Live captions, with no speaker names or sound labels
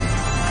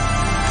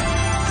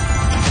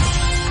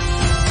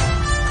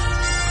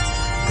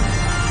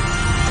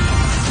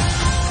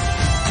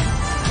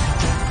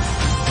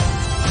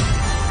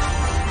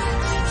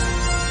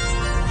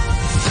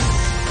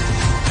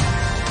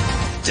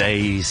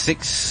Day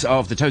 6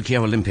 of the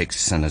Tokyo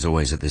Olympics, and as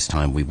always at this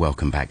time we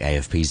welcome back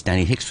AFP's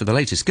Danny Hicks for the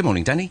latest. Good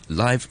morning, Danny,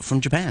 live from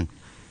Japan.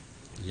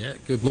 Yeah,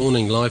 good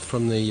morning, live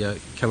from the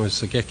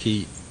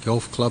Kamisageki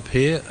Golf Club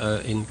here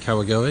in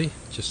Kawagoe,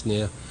 just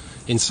in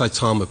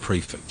Saitama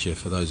Prefecture,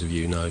 for those of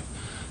you who know.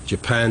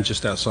 Japan,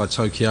 just outside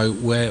Tokyo,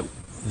 where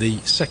the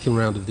second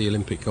round of the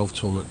Olympic golf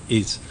tournament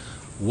is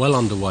well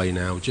underway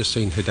now. We've just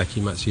seen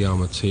Hideki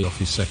Matsuyama tee off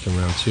his second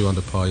round, 2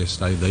 under par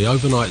yesterday. The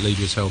overnight lead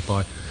was held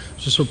by,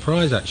 just a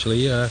surprise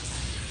actually, an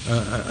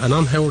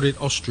unheralded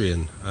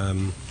Austrian,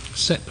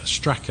 Sepp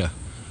Straka,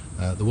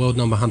 the world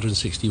number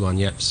 161.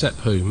 Yep, Sepp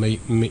who? Me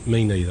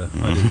neither.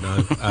 I didn't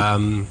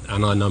know.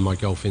 And I know my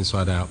golf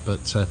inside out,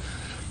 but a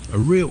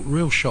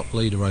real shock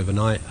leader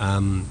overnight.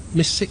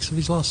 Missed 6 of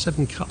his last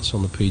 7 cuts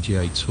on the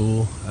PGA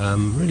Tour.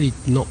 Really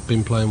not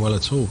been playing well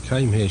at all.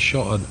 Came here,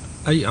 shot an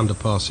 8 under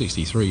par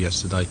 63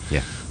 yesterday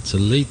to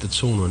lead the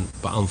tournament,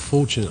 but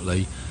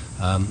unfortunately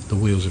the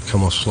wheels have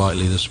come off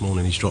slightly this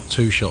morning. He's dropped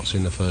 2 shots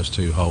in the first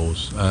 4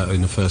 holes,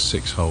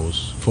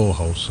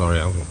 sorry,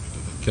 I'll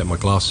get my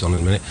glasses on in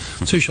a minute.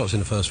 2 shots in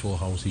the first 4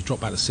 holes. He's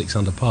dropped back to 6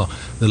 under par.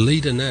 The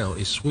leader now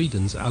is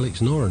Sweden's Alex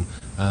Noren.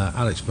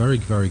 Alex, very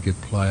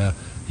good player.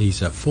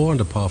 He's at 4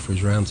 under par for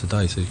his round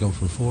today, so he's gone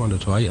from 4 under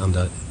to 8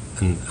 under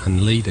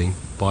and leading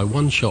by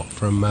 1 shot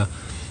from our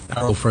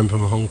old friend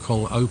from Hong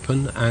Kong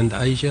Open and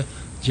Asia,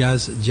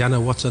 Jazz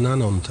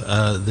Janawattananond,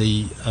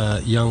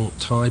 the young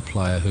Thai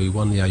player who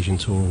won the Asian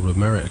Tour of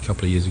Merit a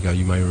couple of years ago,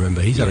 you may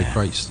remember. He's had a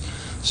great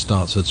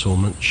start to the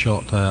tournament.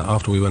 Shot,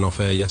 after we went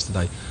off air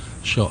yesterday,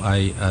 shot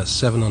a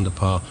 7 under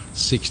par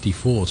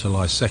 64 to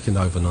lie second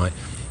overnight.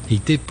 He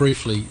did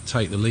briefly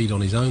take the lead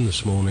on his own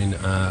this morning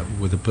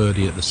with a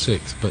birdie at the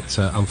 6th, but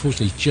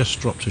unfortunately he's just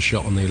dropped a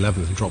shot on the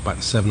 11th and dropped back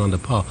to 7 under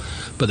par.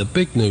 But the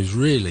big news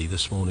really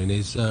this morning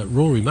is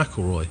Rory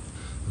McIlroy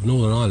of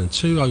Northern Ireland,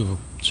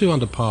 2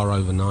 under par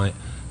overnight.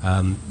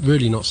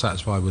 Really not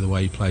satisfied with the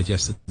way he played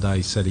yesterday.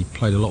 He said he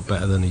played a lot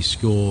better than he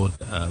scored.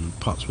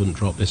 Putts wouldn't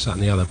drop, this, that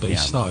and the other, but he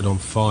started on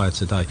fire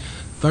today.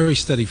 Very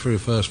steady through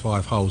the first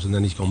 5 holes, and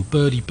then he's gone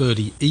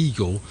birdie,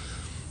 eagle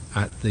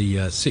at the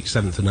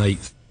 6th, 7th and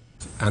 8th.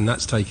 And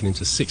that's taken him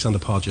to 6 under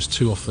par, just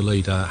 2 off the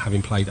lead,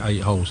 having played 8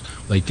 holes.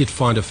 They did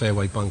find a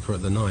fairway bunker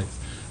at the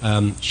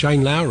 9th.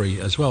 Shane Lowry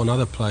as well,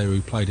 another player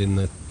who played in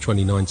the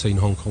 2019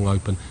 Hong Kong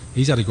Open.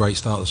 He's had a great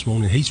start this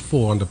morning. He's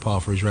 4 under par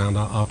for his round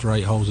after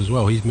 8 holes as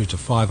well. He's moved to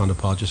 5 under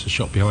par, just a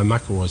shot behind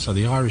McIlroy. So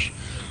the Irish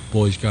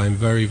boys going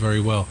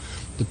very well.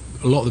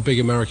 A lot of the big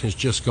Americans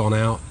just gone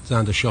out.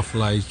 Xander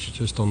Schauffele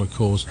just on the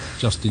course.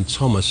 Justin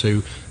Thomas,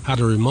 who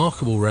had a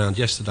remarkable round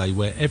yesterday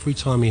where every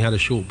time he had a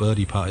short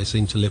birdie putt it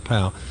seemed to lip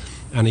out,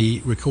 and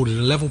he recorded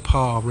a level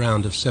par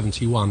round of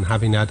 71,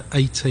 having had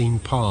 18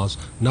 pars,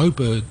 no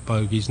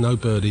bogeys, no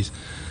birdies.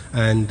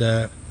 And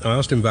I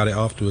asked him about it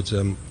afterwards,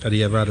 had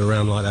he ever had a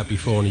round like that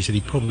before, and he said he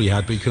probably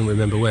had, but he couldn't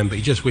remember when. But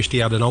he just wished he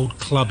had an old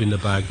club in the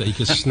bag that he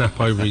could snap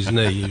over his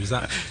knee.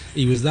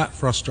 He was that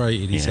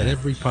frustrated. He said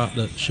every putt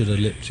that should have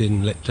lipped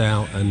in, lipped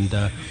out,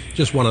 and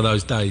just one of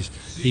those days.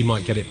 He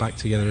might get it back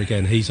together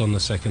again. He's on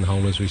the second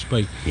hole as we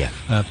speak.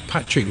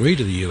 Patrick Reed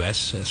of the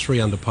US, 3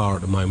 under par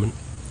at the moment.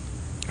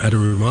 Had a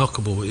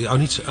remarkable,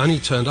 only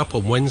turned up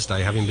on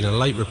Wednesday, having been a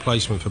late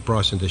replacement for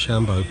Bryson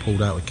DeChambeau, who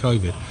pulled out with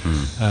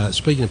COVID.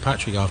 Speaking of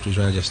Patrick after his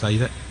round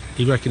yesterday,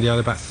 he reckoned he had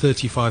about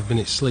 35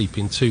 minutes sleep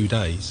in 2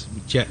 days,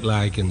 jet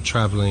lag and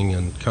travelling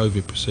and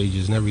COVID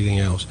procedures and everything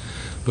else,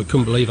 but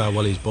couldn't believe how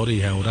well his body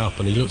held up,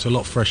 and he looked a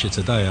lot fresher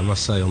today, I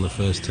must say, on the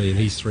first tee, and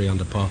he's 3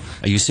 under par.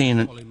 Are you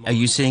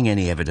seeing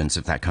any evidence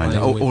of that kind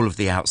of all of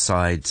the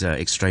outside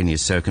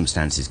extraneous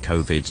circumstances,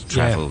 COVID,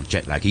 travel,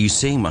 jet lag? Are you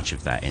seeing much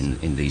of that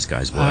in these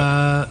guys'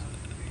 work?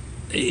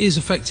 It is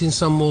affecting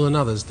some more than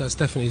others. That's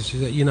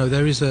definitely, you know,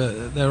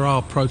 there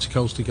are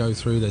protocols to go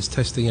through. There's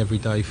testing every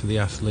day for the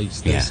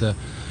athletes. There's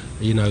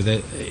you know,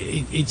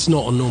 it's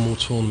not a normal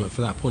tournament for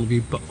that point of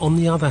view. But on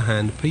the other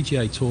hand,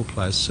 PGA Tour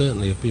players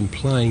certainly have been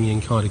playing in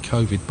kind of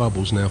COVID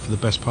bubbles now for the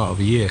best part of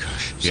a year,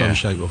 some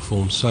shape or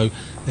form. So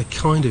they're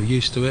kind of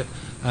used to it.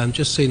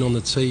 Just seen on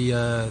the tee,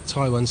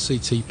 Taiwan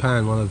CT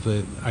Pan, one of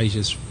the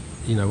Asia's,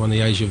 you know, one of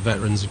the Asian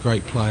veterans, a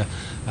great player,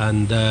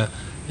 and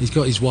he's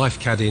got his wife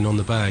caddying on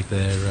the bag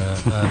there,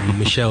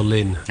 Michelle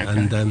Lin,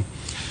 and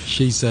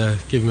she's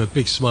giving him a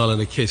big smile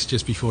and a kiss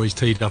just before he's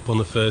teed up on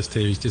the first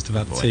tee. He's just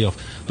about to tee off.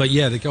 But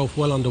yeah, the golf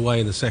well underway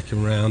in the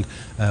second round.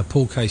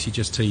 Paul Casey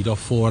just teed off,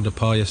 4 under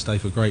par yesterday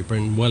for Great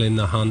Britain, well in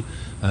the hunt.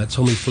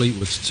 Tommy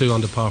Fleetwood's 2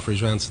 under par for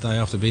his round today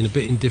after being a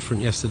bit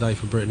indifferent yesterday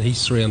for Britain.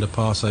 He's 3 under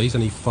par, so he's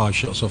only 5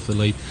 shots off the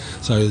lead.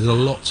 So there's a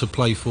lot to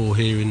play for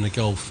here in the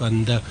golf.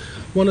 And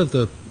one of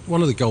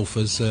the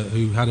golfers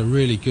who had a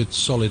really good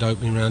solid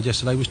opening round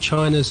yesterday was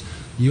China's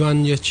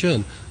Yuan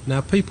Yechun.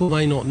 Now people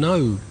may not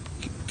know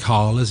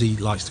Carl, as he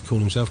likes to call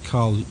himself,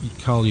 Carl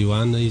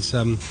Yuan. He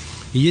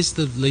is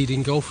the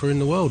leading golfer in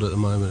the world at the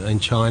moment in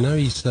China.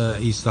 He's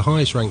the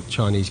highest ranked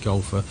Chinese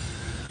golfer.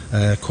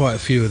 Quite a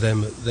few of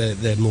them,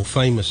 they're more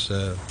famous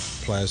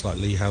players like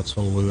Li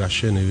Haotong, Wu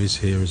Ashun, who is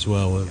here as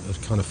well,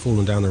 have kind of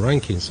fallen down the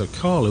rankings. So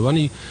Carl, who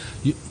only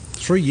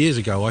 3 years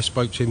ago, I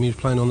spoke to him. He was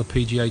playing on the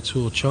PGA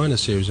Tour China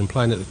Series and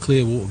playing at the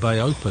Clearwater Bay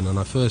Open, and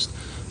I first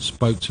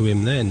spoke to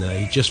him then.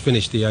 He just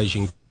finished the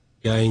Asian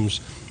Games,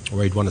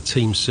 where he'd won a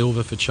team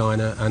silver for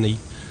China, and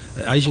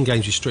Asian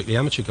Games is strictly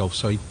amateur golf,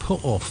 so he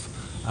put off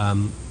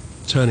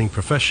turning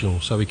professional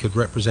so he could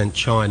represent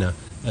China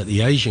at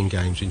the Asian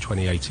Games in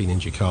 2018 in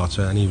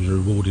Jakarta, and he was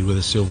rewarded with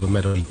a silver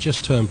medal. He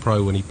just turned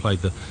pro when he played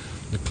the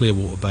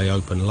Clearwater Bay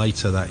Open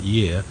later that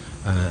year,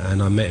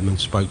 and I met him and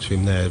spoke to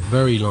him there.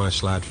 Very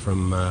nice lad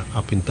from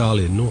up in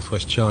Dalian,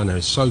 northwest China.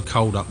 It's so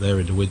cold up there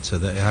in the winter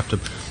that he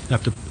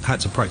had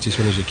to practice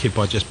when he was a kid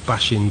by just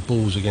bashing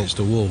balls against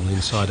a wall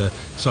inside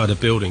a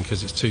building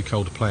because it's too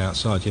cold to play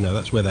outside. You know,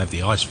 that's where they have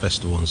the ice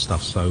festival and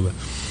stuff. So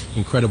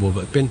incredible.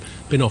 But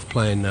been off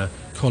playing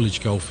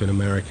college golf in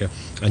America,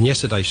 and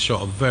yesterday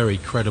shot a very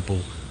credible.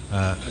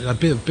 A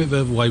bit of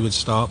a wayward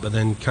start, but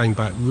then came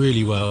back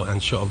really well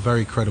and shot a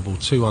very credible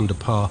 2 under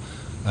par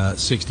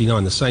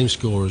 69, the same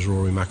score as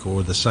Rory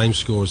McIlroy, the same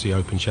score as the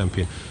Open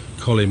champion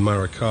Colin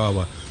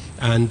Morikawa.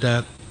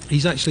 And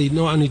he's actually,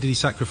 not only did he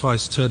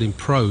sacrifice turning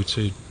pro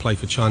to play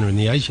for China in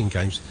the Asian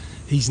Games,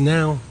 he's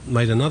now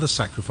made another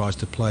sacrifice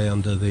to play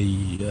under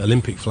the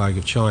Olympic flag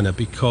of China,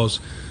 because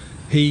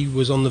he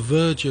was on the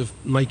verge of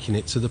making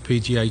it to the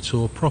PGA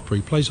Tour proper.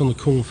 He plays on the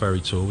Korn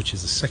Ferry Tour, which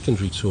is the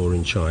secondary tour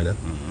in China.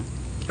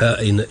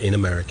 In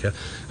America,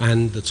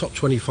 and the top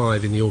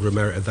 25 in the order of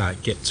merit of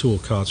that get tour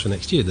cards for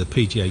next year, the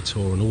PGA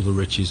Tour and all the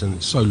riches, and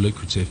it's so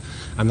lucrative,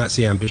 and that's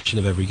the ambition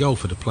of every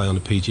golfer, to play on the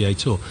PGA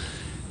Tour.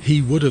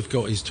 He would have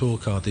got his tour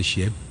card this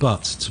year,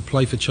 but to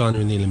play for China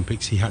in the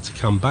Olympics he had to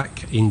come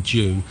back in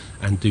June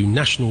and do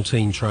national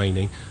team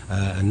training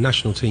and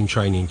national team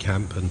training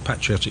camp and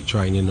patriotic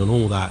training and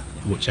all that,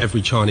 which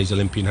every Chinese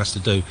Olympian has to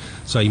do.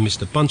 So he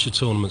missed a bunch of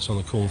tournaments on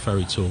the Korn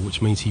Ferry Tour,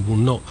 which means he will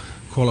not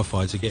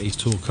qualify to get his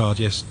tour card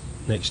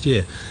next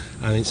year,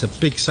 and it's a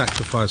big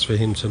sacrifice for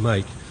him to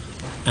make.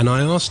 And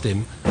I asked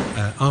him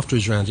after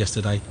his round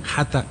yesterday,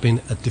 had that been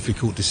a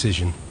difficult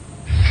decision?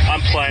 I'm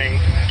playing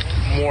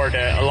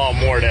a lot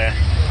more than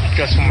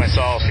just for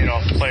myself, you know,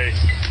 play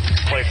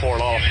for a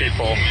lot of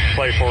people,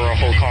 play for a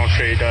whole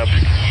country that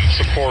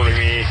supported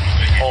me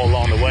all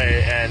along the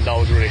way, and that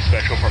was really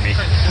special for me.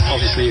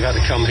 Obviously you had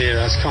to come here,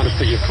 that's kind of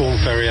put your Korn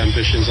Ferry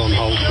ambitions on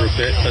hold for a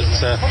bit, but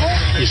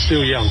you're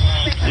still young.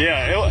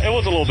 Yeah, it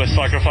was a little bit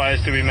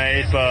sacrifice to be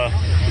made, but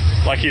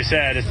like you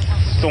said,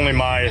 it's only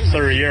my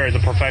third year as a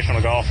professional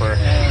golfer,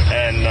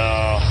 and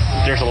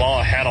there's a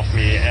lot ahead of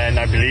me, and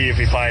I believe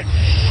if I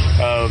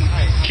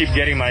keep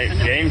getting my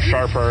game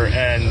sharper,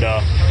 and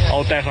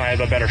I'll definitely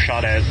have a better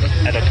shot at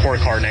the tour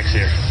card next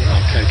year.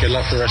 Okay, good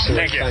luck for the rest of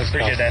the Thank you,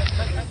 appreciate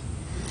that.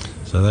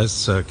 So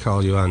there's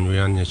Carl Yuan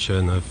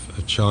Rianyachun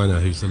of China,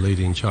 who's the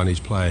leading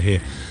Chinese player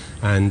here,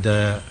 and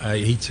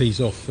he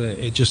tees off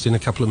just in a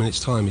couple of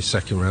minutes' time his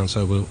second round,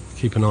 so we'll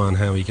keep an eye on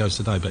how he goes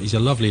today. But he's a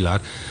lovely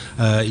lad.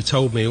 He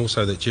told me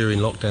also that during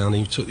lockdown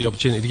he took the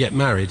opportunity to get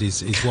married.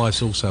 His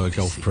wife's also a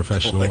golf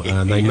professional,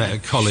 and they met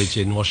at college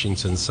in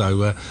Washington,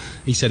 so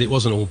he said it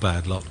wasn't all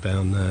bad,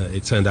 lockdown.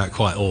 It turned out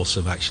quite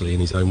awesome, actually, in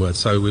his own words.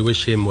 So we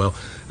wish him well,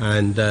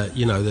 and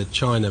you know, that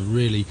China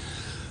really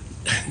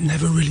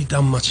never really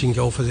done much in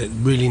golf. It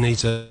really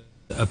needs a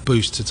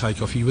boost to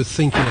take off. You would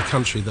think in a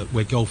country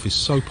where golf is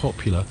so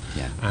popular,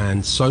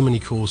 and so many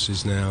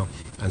courses now,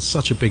 and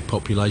such a big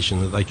population,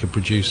 that they could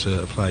produce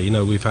a player. You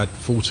know, we've had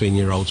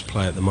 14-year-olds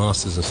play at the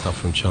Masters and stuff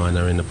from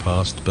China in the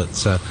past, but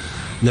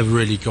never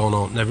really gone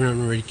on, never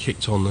really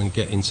kicked on and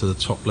get into the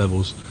top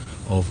levels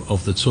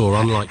of the tour.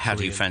 Unlike how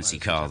do you fancy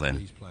Carl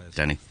then,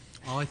 Danny?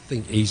 I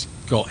think he's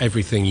got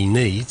everything he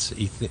needs.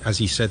 As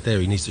he said there,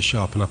 he needs to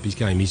sharpen up his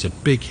game. He's a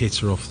big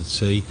hitter off the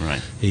tee.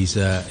 Right. He's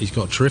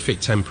got terrific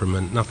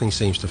temperament. Nothing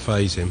seems to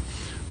faze him.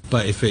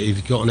 But if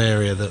you've got an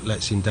area that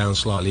lets him down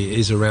slightly, it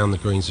is around the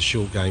greens, the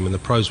short game. And the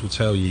pros will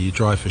tell you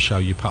drive for show,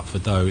 you putt for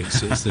dough.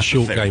 It's the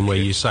short game where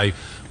you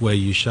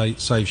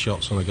save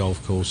shots on a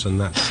golf course, and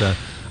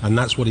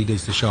that's what he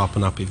needs to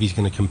sharpen up if he's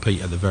going to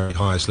compete at the very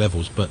highest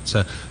levels. But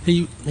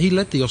he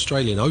led the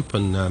Australian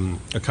Open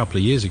a couple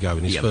of years ago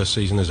in his first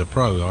season as a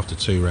pro after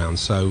 2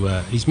 rounds. So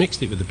he's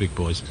mixed it with the big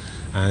boys,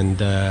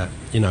 and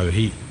you know,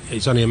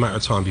 it's only a matter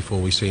of time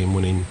before we see him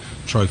winning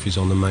trophies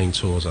on the main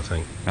tours, I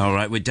think. All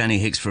right, with Danny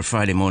Hicks for a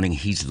Friday morning.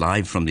 He's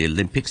live from the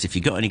Olympics. If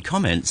you've got any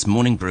comments,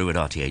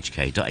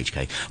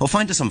 morningbrew@rthk.hk, or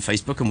find us on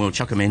Facebook and we'll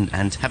chuck them in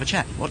and have a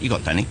chat. What you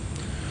got, Danny?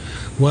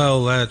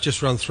 Well,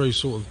 just run through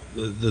sort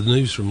of the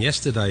news from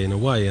yesterday in a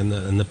way, and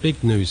the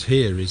big news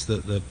here is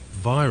that the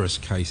virus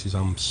cases,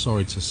 I'm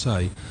sorry to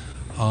say,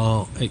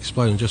 are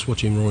exploding. Just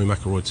watching Rory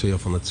McIlroy tee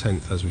off on the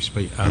 10th as we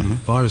speak.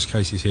 Virus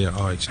cases here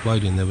are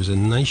exploding. There was a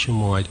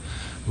nationwide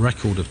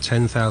record of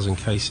 10,000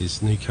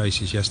 new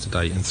cases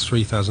yesterday, and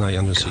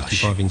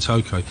 3,865 in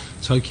Tokyo.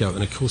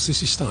 And of course,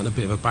 this is starting a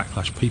bit of a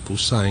backlash. People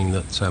saying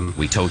that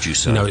we told you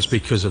so. You know, it's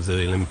because of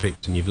the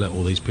Olympics and you've let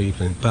all these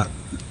people in. But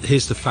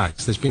here's the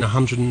facts: there's been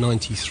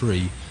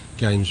 193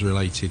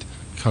 games-related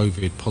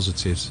COVID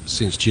positives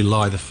since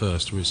July the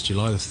 1st, where it's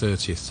July the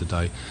 30th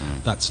today.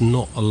 That's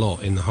not a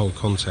lot in the whole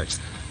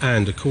context.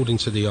 And according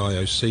to the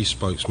IOC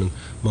spokesman,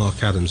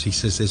 Mark Adams, he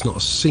says there's not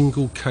a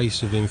single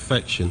case of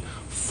infection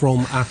from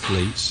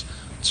athletes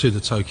to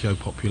the Tokyo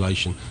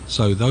population.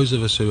 So those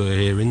of us who are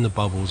here in the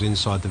bubbles,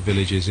 inside the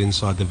villages,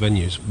 inside the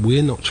venues,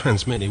 we're not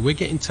transmitting. We're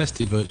getting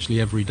tested virtually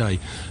every day.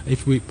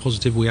 If we're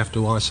positive, we have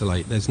to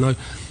isolate.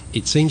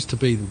 It seems to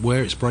be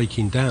where it's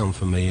breaking down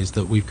for me is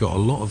that we've got a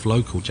lot of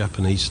local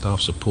Japanese staff,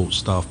 support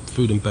staff,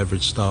 food and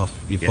beverage staff,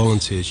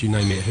 volunteers, you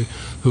name it,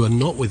 who are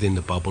not within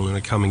the bubble and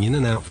are coming in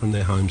and out from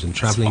their homes and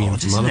travelling in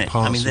from other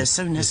parts. I mean, they're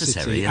so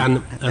necessary.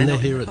 And they're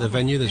here at the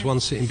venue. There's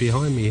one sitting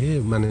behind me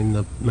here, man in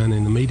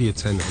the media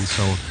tent and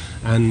so on.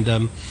 And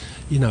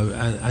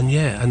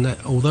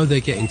although they're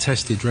getting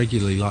tested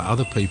regularly like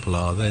other people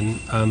are, then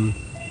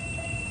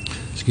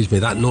excuse me,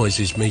 that noise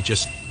is me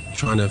just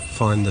trying to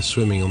find the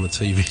swimming on the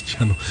TV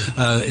channel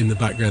in the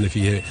background if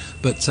you hear it.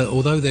 But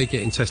although they're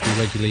getting tested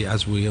regularly,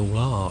 as we all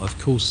are, of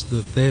course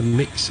they're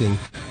mixing.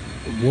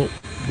 What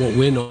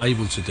we're not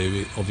able to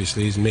do,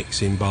 obviously, is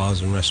mix in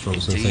bars and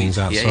restaurants and things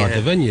outside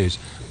the venues.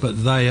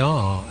 But they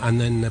are, and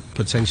then they're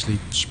potentially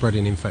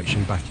spreading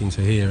infection back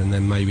into here, and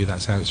then maybe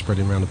that's how it's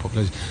spreading around the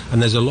population.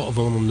 And there's a lot of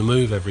them on the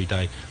move every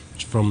day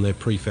from their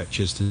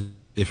prefectures to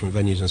different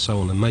venues and so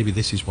on, and maybe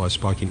this is why it's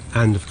spiking,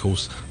 and of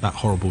course that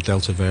horrible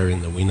Delta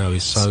variant that we know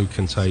is so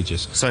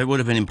contagious. So it would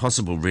have been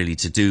impossible really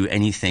to do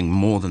anything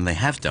more than they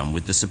have done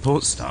with the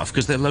support staff,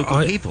 because they're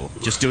local people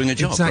just doing a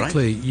job,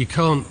 exactly. Right? You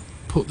can't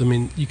put them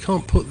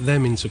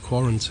into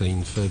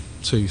quarantine for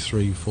 2,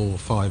 3, 4,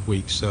 5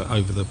 weeks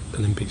over the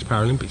Olympics,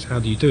 Paralympics. How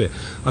do you do it?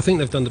 I think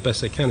they've done the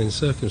best they can in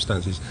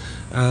circumstances,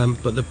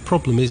 but the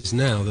problem is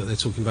now that they're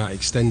talking about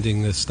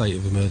extending the state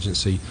of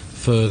emergency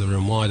further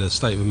and wider. The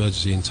state of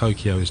emergency in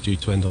Tokyo is due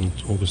to end on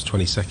August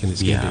 22nd.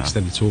 It's going to be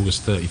extended to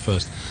August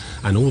 31st,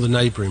 and all the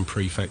neighbouring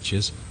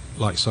prefectures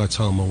like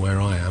Saitama, where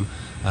I am,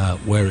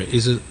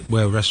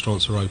 where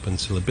restaurants are open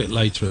till a bit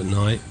later at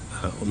night.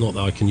 Not that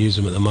I can use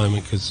them at the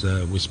moment, because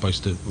we're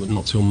supposed to,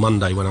 not till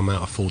Monday when I'm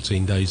out of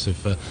 14 days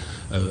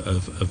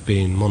of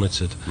being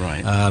monitored.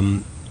 Right.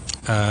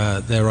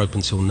 They're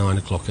open till 9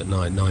 o'clock at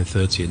night,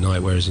 9:30 at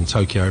night, whereas in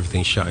Tokyo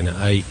everything's shutting at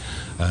 8.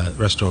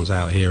 Restaurants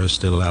out here are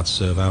still allowed to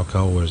serve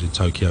alcohol, whereas in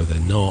Tokyo they're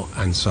not,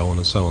 and so on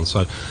and so on.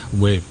 So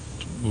we're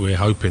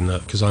hoping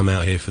that, because I'm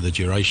out here for the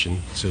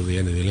duration till the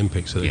end of the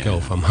Olympics at the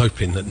golf, I'm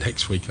hoping that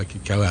next week I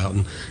could go out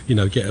and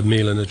get a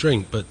meal and a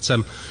drink. But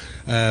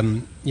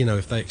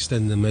if they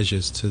extend the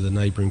measures to the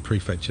neighbouring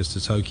prefectures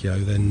to Tokyo,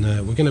 then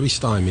we're going to be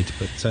stymied.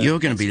 But you're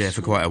going to be there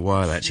for quite a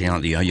while, actually,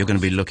 aren't you? You're going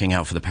to be looking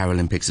out for the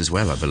Paralympics as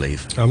well, I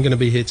believe. I'm going to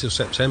be here till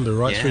September,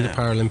 through the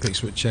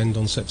Paralympics, which end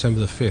on September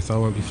the 5th. I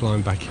won't be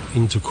flying back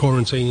into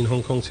quarantine in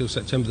Hong Kong till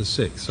September the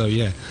 6th. So,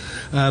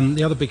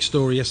 the other big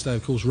story yesterday,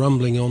 of course,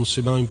 rumbling on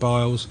Simone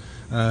Biles,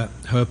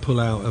 her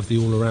pull-out of the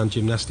all-around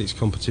gymnastics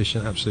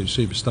competition, absolute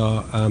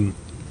superstar.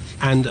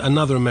 And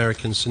another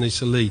American,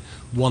 Sunisa Lee,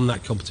 won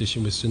that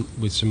competition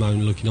with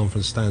Simone looking on from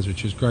the stands,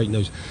 which was great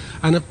news.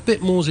 And a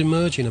bit more's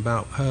emerging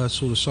about her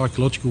sort of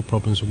psychological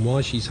problems and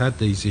why she's had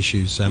these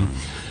issues.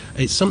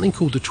 It's something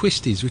called the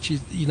twisties, which is,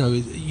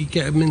 you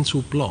get a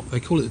mental block. They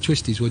call it the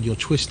twisties when you're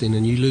twisting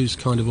and you lose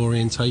kind of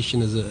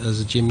orientation as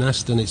a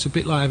gymnast. And it's a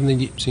bit like having the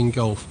yips in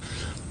golf.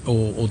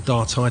 Or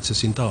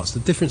dartitis in darts. The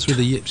difference with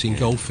the yips in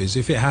golf is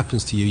if it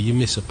happens to you, you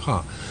miss a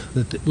putt.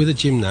 With a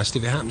gymnast,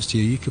 if it happens to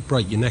you, you could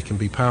break your neck and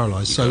be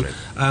paralysed. So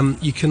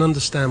you can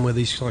understand where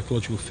these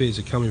psychological fears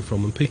are coming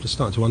from, and people are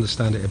starting to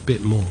understand it a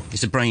bit more.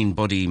 It's a brain,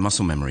 body,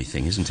 muscle memory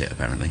thing, isn't it,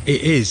 apparently?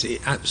 It is,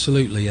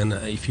 absolutely. And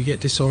if you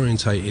get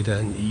disorientated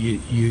and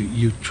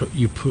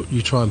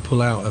you try and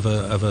pull out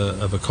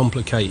of a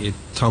complicated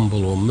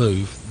tumble or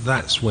move,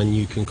 that's when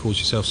you can cause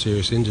yourself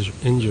serious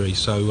injury.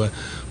 So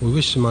we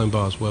wish Simone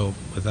Biles well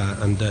with that,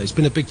 and it's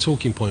been a big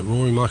talking point.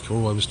 Rory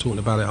McIlroy was talking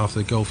about it after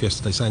the golf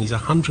yesterday, saying he's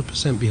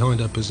 100% behind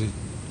her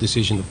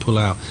decision to pull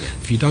out.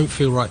 If you don't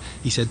feel right,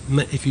 he said,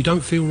 if you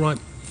don't feel right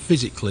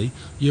physically,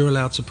 you're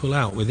allowed to pull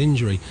out with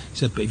injury. He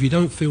said, but if you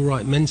don't feel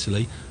right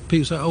mentally,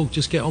 people say, oh,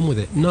 just get on with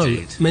it. No,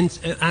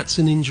 that's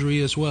an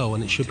injury as well,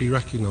 and it should be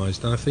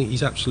recognised. And I think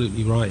he's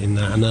absolutely right in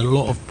that, and a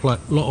lot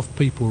of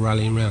people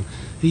rallying around.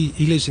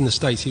 He lives in the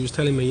States. He was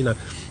telling me,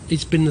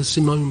 it's been the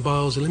Simone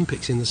Biles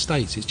Olympics in the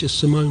States. It's just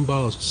Simone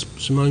Biles,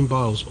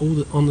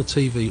 on the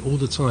TV all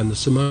the time. The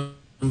Simone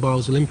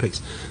Biles Olympics.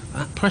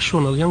 That pressure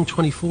on a young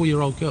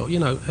 24-year-old girl,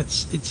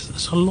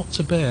 it's a lot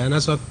to bear. And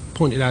as I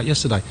pointed out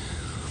yesterday,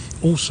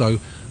 also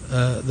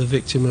the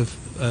victim of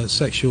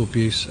sexual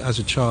abuse as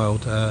a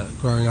child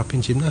growing up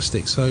in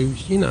gymnastics. So,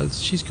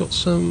 she's got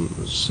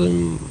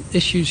some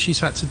issues she's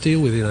had to deal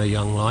with in her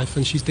young life,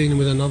 and she's dealing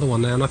with another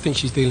one now, and I think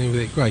she's dealing with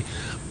it great.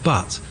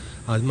 But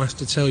I must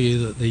to tell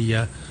you that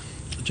the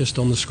just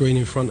on the screen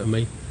in front of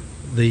me,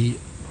 the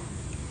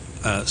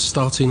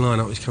starting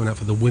lineup is coming out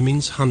for the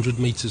women's 100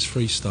 metres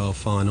freestyle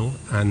final,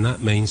 and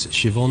that means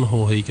Siobhan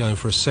Haughey going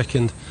for a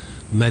second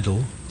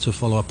medal to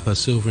follow up her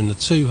silver in the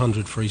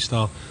 200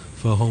 freestyle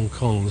for Hong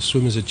Kong. The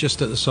swimmers are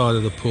just at the side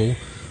of the pool,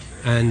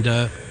 and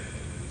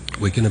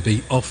We're going to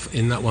be off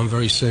in that one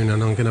very soon,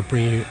 and I'm going to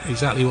bring you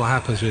exactly what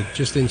happens. We're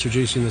just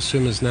introducing the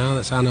swimmers now.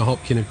 That's Anna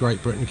Hopkin of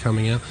Great Britain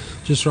coming out.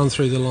 Just run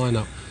through the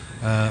lineup.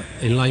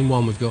 In lane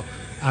 1 we've got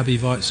Abby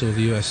Weitzel of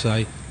the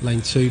USA.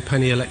 Lane 2,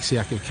 Penny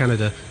Alexiak of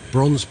Canada.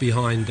 Bronze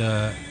behind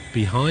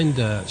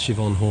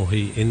Siobhan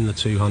Hawley in the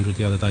 200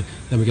 the other day.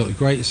 Then we've got the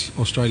greatest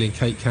Australian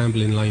Kate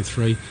Campbell in lane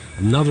 3.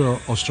 Another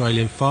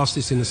Australian,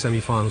 fastest in the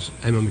semi-finals,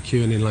 Emma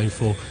McEwen in lane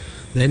 4.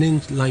 Then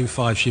in lane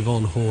 5,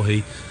 Siobhan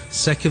Hawley,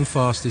 second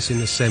fastest in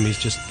the semis,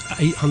 just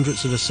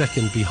 0.08 of a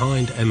second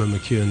behind Emma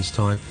McEwen's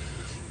time.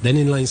 Then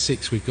in lane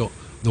 6 we've got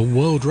the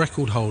world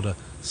record holder,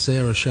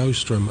 Sarah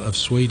Sjöström of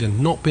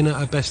Sweden. Not been at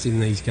her best in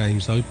these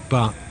games though,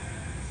 but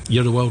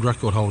you're the world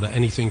record holder,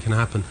 anything can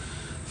happen.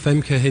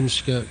 Femke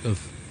Heemskerk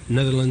of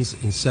Netherlands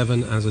in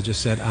 7, as I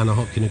just said, Anna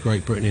Hopkin of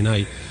Great Britain in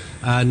 8.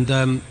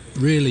 And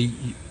really,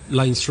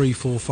 lanes 3, 4, 5